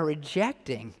are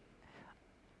rejecting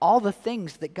all the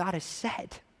things that God has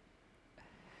said.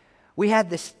 We had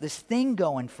this thing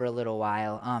going for a little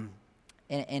while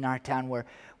in our town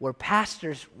where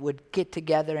pastors would get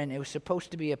together, and it was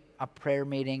supposed to be a prayer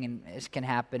meeting, and this can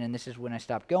happen, and this is when I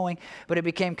stopped going, but it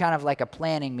became kind of like a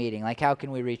planning meeting, like how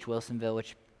can we reach Wilsonville,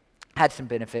 which had some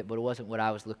benefit, but it wasn't what I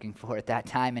was looking for at that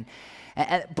time.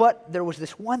 But there was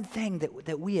this one thing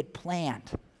that we had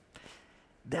planned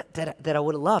that I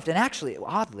would have loved. And actually,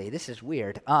 oddly, this is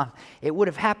weird. It would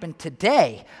have happened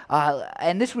today.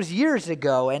 And this was years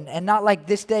ago, and not like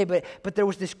this day, but there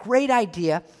was this great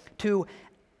idea to,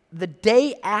 the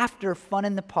day after Fun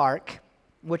in the Park,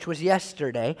 which was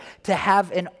yesterday, to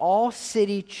have an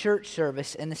all-city church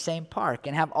service in the same park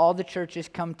and have all the churches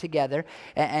come together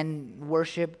and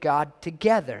worship God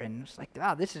together. And it's like,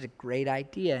 wow, this is a great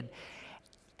idea.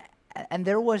 And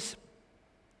there was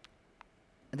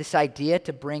this idea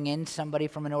to bring in somebody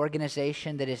from an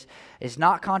organization that is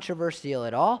not controversial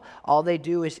at all. All they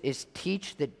do is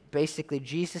teach that basically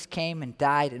Jesus came and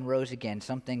died and rose again,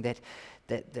 something that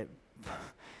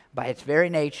by the very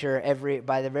nature,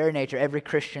 every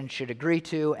Christian should agree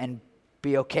to and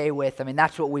be okay with. I mean,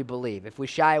 that's what we believe. If we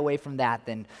shy away from that,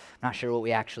 then I'm not sure what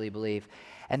we actually believe.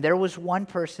 And there was one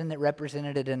person that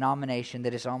represented a denomination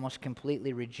that has almost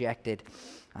completely rejected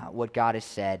what God has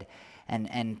said.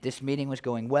 And this meeting was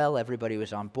going well. Everybody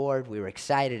was on board. We were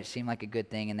excited. It seemed like a good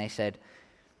thing. And they said,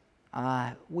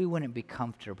 we wouldn't be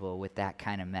comfortable with that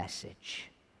kind of message.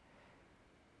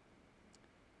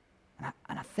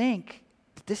 And I think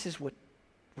that this is what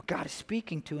God is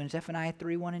speaking to in Zephaniah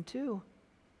 3:1 and 2.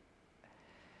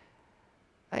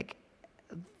 Like,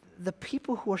 the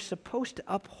people who are supposed to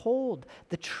uphold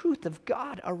the truth of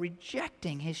God are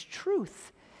rejecting his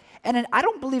truth. And I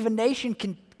don't believe a nation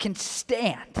can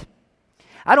stand.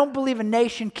 I don't believe a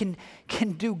nation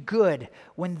can do good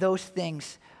when those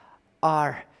things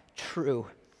are true.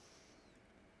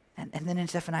 And then in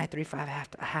Zephaniah 3:5,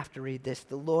 I have to read this.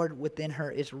 The Lord within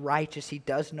her is righteous. He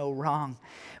does no wrong.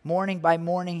 Morning by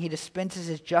morning he dispenses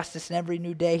his justice, and every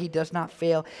new day he does not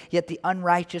fail. Yet the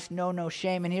unrighteous know no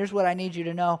shame. And here's what I need you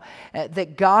to know,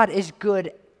 that God is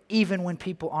good even when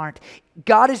people aren't.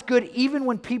 God is good even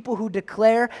when people who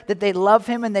declare that they love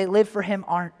him and they live for him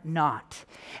aren't not.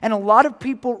 And a lot of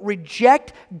people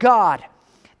reject God.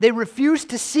 They refuse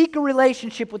to seek a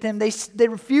relationship with him. They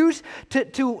refuse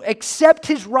to accept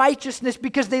his righteousness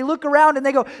because they look around and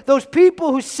they go, those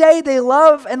people who say they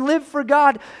love and live for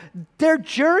God, they're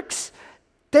jerks.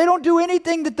 They don't do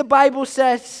anything that the Bible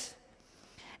says.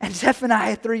 And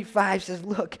Zephaniah 3:5 says,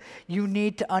 look, you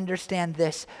need to understand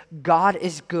this. God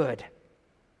is good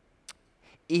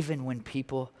even when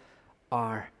people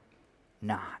are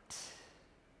not.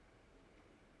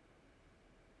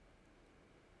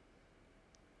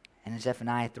 And in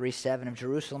Zephaniah 3:7 of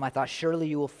Jerusalem, I thought, surely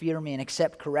you will fear me and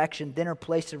accept correction. Then her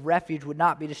place of refuge would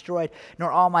not be destroyed,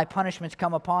 nor all my punishments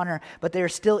come upon her. But they are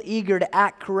still eager to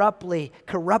act corruptly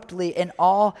in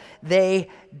all they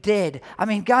did. I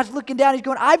mean, God's looking down. He's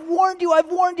going, I've warned you,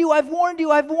 I've warned you, I've warned you,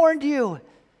 I've warned you.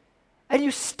 And you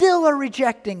still are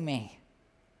rejecting me.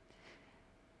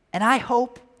 And I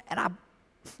hope, and I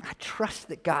trust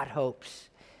that God hopes,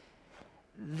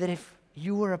 that if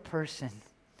you were a person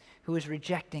who is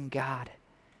rejecting God,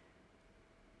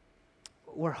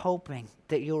 we're hoping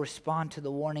that you'll respond to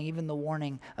the warning, even the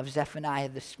warning of Zephaniah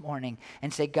this morning,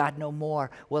 and say, God, no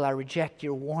more will I reject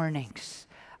your warnings.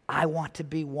 I want to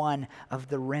be one of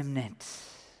the remnant.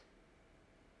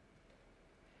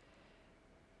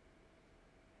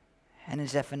 And in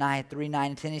Zephaniah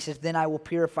 3:9-10, he says, then I will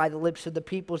purify the lips of the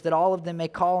peoples, that all of them may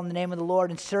call on the name of the Lord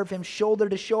and serve him shoulder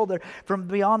to shoulder. From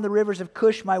beyond the rivers of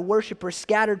Cush, my worshipers,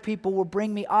 scattered people, will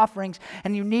bring me offerings.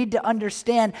 And you need to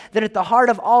understand that at the heart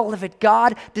of all of it,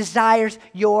 God desires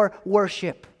your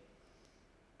worship.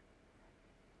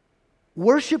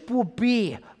 Worship will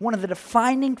be one of the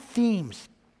defining themes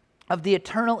of the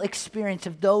eternal experience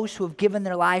of those who have given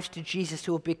their lives to Jesus,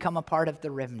 who have become a part of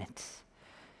the remnant.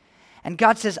 And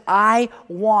God says, I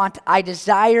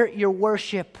desire your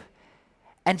worship,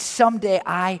 and someday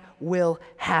I will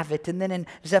have it. And then in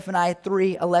Zephaniah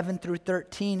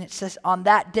 3:11-13, it says, on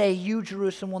that day you,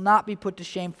 Jerusalem, will not be put to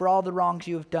shame for all the wrongs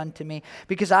you have done to me,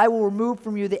 because I will remove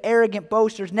from you the arrogant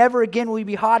boasters. Never again will you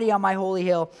be haughty on my holy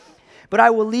hill, but I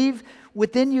will leave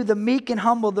within you the meek and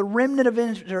humble. The remnant of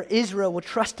Israel will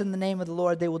trust in the name of the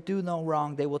Lord. They will do no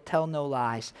wrong. They will tell no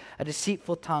lies. A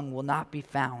deceitful tongue will not be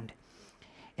found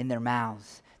in their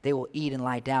mouths. They will eat and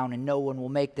lie down, and no one will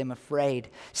make them afraid.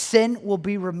 Sin will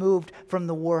be removed from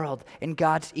the world in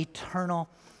God's eternal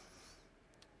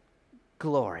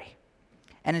glory.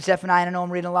 And in Zephaniah, I know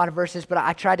I'm reading a lot of verses, but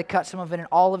I tried to cut some of it, and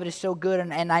all of it is so good.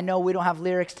 And I know we don't have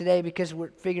lyrics today because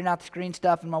we're figuring out the screen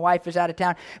stuff, and my wife is out of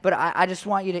town. But I just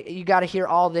want you got to hear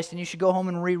all this, and you should go home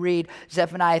and reread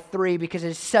Zephaniah 3, because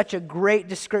it's such a great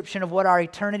description of what our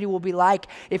eternity will be like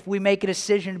if we make a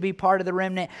decision to be part of the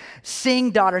remnant. Sing,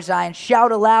 daughter Zion.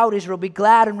 Shout aloud, Israel. Be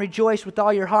glad and rejoice with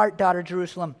all your heart, daughter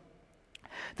Jerusalem.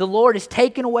 The Lord has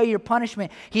taken away your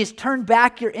punishment. He has turned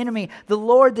back your enemy. The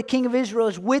Lord, the King of Israel,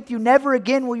 is with you. Never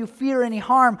again will you fear any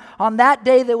harm. On that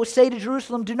day they will say to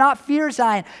Jerusalem, do not fear,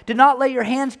 Zion. Do not let your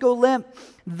hands go limp.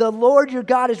 The Lord your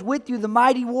God is with you. The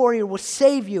mighty warrior will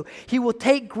save you. He will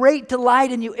take great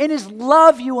delight in you. In his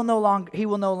love he will no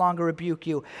longer rebuke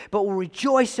you, but will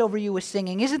rejoice over you with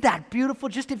singing. Isn't that beautiful?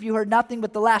 Just if you heard nothing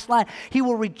but the last line, he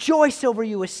will rejoice over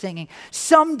you with singing.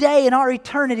 Someday in our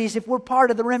eternities, if we're part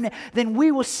of the remnant, then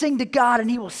we will sing to God, and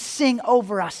he will sing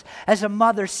over us as a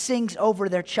mother sings over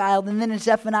their child. And then in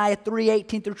Zephaniah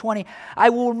 3:18-20, I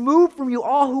will remove from you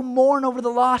all who mourn over the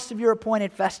loss of your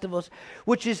appointed festivals,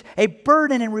 which is a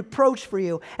burden mourning and reproach for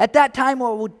you. At that time I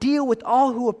will deal with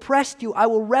all who oppressed you. I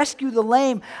will rescue the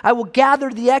lame. I will gather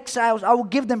the exiles. I will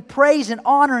give them praise and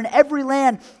honor in every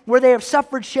land where they have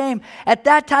suffered shame. At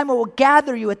that time I will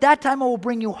gather you. At that time I will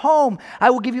bring you home. I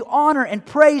will give you honor and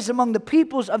praise among the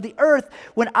peoples of the earth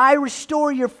when I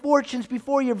restore your fortunes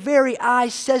before your very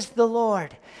eyes, says the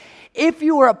Lord. If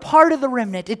you are a part of the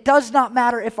remnant, it does not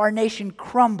matter if our nation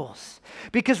crumbles,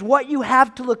 because what you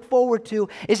have to look forward to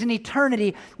is an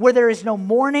eternity where there is no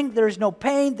mourning, there is no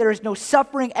pain, there is no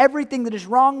suffering. Everything that is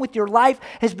wrong with your life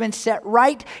has been set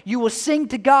right. You will sing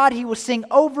to God, He will sing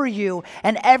over you,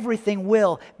 and everything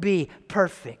will be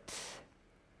perfect.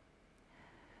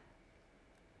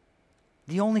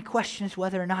 The only question is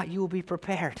whether or not you will be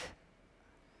prepared.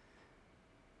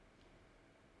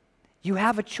 You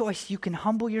have a choice. You can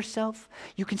humble yourself.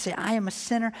 You can say, I am a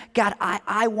sinner. God,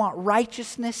 I want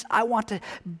righteousness. I want to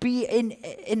be in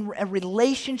a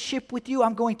relationship with you.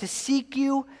 I'm going to seek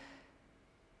you.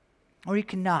 Or you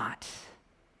cannot.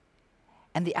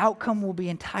 And the outcome will be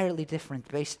entirely different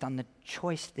based on the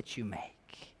choice that you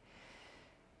make.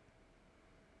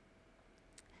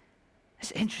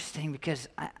 It's interesting because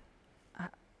I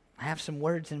have some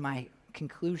words in my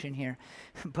conclusion here,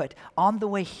 but on the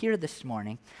way here this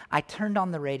morning, I turned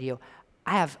on the radio.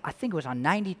 I think it was on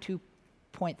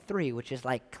 92.3, which is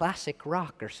like classic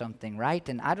rock or something, right?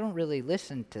 And I don't really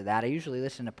listen to that. I usually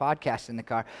listen to podcasts in the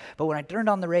car, but when I turned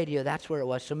on the radio, that's where it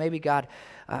was. So maybe God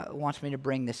wants me to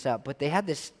bring this up. But they had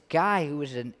this guy who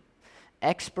was an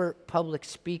expert public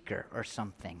speaker or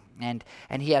something, and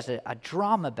he has a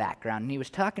drama background, and he was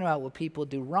talking about what people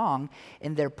do wrong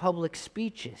in their public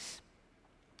speeches.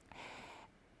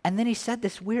 And then he said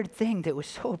this weird thing that was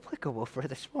so applicable for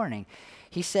this morning.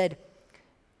 He said,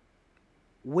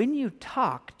 when you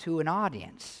talk to an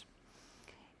audience,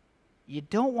 you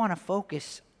don't want to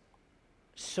focus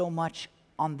so much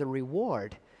on the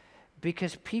reward,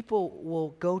 because people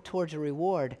will go towards a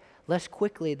reward less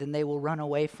quickly than they will run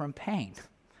away from pain.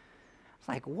 It's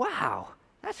like, wow,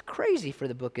 that's crazy for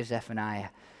the book of Zephaniah.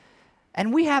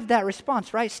 And we have that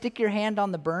response, right? Stick your hand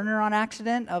on the burner on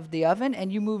accident of the oven and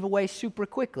you move away super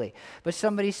quickly. But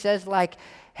somebody says like,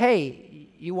 hey,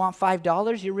 you want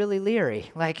 $5? You're really leery.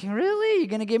 Like, really? You're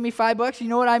going to give me $5? You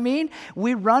know what I mean?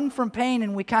 We run from pain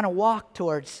and we kind of walk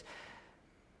towards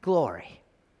glory.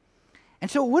 And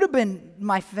so it would have been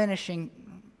my finishing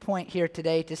point here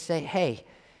today to say, hey,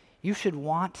 you should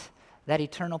want that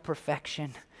eternal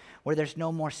perfection where there's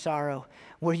no more sorrow,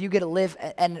 where you get to live,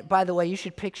 and by the way, you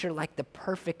should picture like the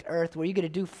perfect earth where you get to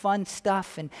do fun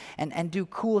stuff and do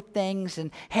cool things and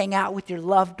hang out with your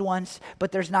loved ones,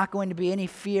 but there's not going to be any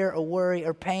fear or worry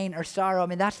or pain or sorrow. I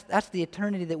mean, that's the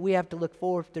eternity that we have to look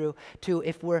forward to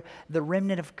if we're the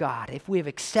remnant of God, if we have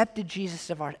accepted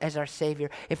Jesus as our Savior,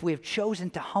 if we have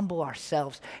chosen to humble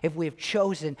ourselves, if we have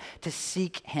chosen to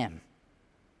seek Him.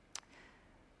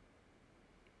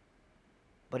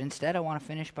 But instead, I want to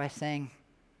finish by saying,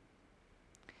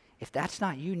 if that's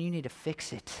not you, you need to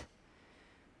fix it.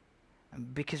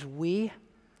 Because we,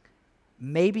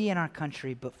 maybe in our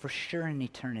country, but for sure in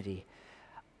eternity,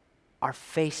 are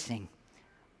facing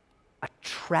a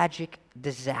tragic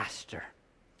disaster.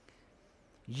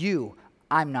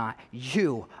 I'm not.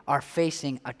 You are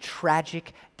facing a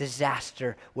tragic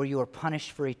disaster where you are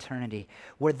punished for eternity,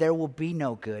 where there will be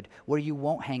no good, where you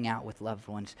won't hang out with loved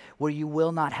ones, where you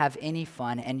will not have any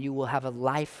fun, and you will have a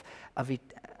life of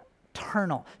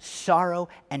eternal sorrow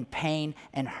and pain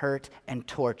and hurt and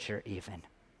torture even.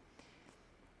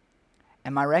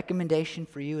 And my recommendation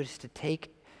for you is to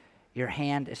take your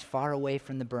hand as far away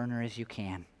from the burner as you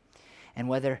can. And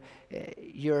whether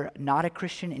you're not a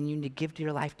Christian and you need to give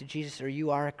your life to Jesus, or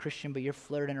you are a Christian but you're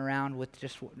flirting around with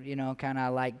just, kind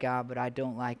of like God, but I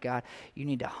don't like God, you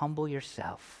need to humble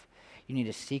yourself. You need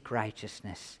to seek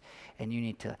righteousness, and you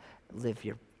need to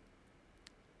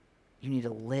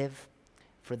live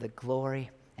for the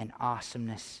glory and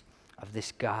awesomeness of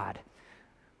this God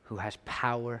who has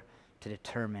power to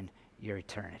determine your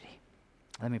eternity.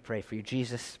 Let me pray for you.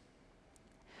 Jesus,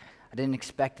 I didn't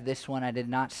expect this one. I did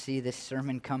not see this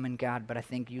sermon coming, God, but I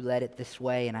think you led it this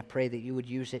way, and I pray that you would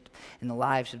use it in the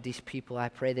lives of these people. I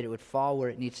pray that it would fall where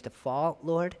it needs to fall,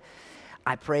 Lord.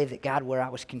 I pray that, God, where I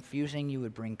was confusing, you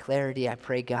would bring clarity. I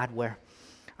pray, God, where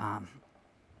I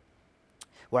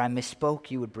misspoke,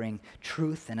 you would bring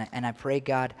truth. And I pray,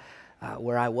 God,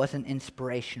 where I wasn't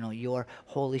inspirational, your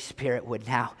Holy Spirit would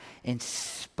now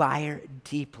inspire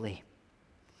deeply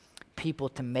people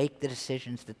to make the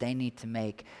decisions that they need to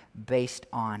make based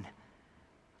on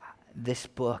this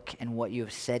book and what you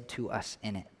have said to us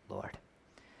in it, Lord.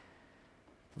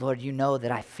 Lord, you know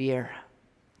that I fear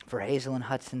for Hazel and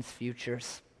Hudson's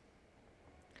futures.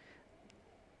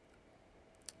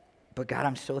 But God,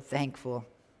 I'm so thankful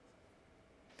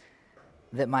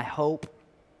that my hope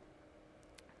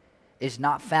is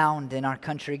not found in our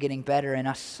country getting better, in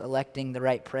us electing the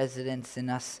right presidents, in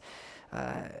us,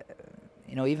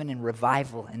 even in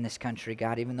revival in this country,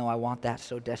 God, even though I want that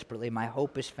so desperately. My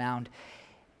hope is found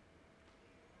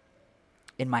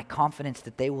in my confidence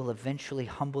that they will eventually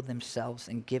humble themselves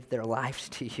and give their lives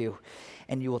to you,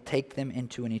 and you will take them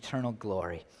into an eternal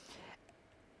glory.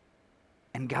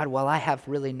 And God, while I have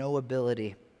really no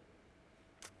ability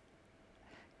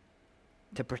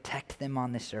to protect them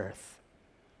on this earth,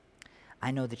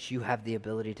 I know that you have the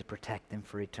ability to protect them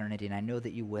for eternity, and I know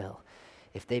that you will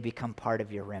if they become part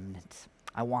of your remnant.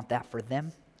 I want that for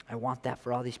them. I want that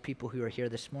for all these people who are here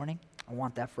this morning. I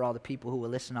want that for all the people who will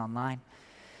listen online.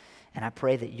 And I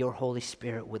pray that your Holy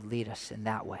Spirit would lead us in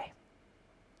that way.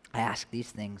 I ask these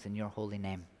things in your holy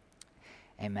name.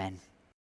 Amen.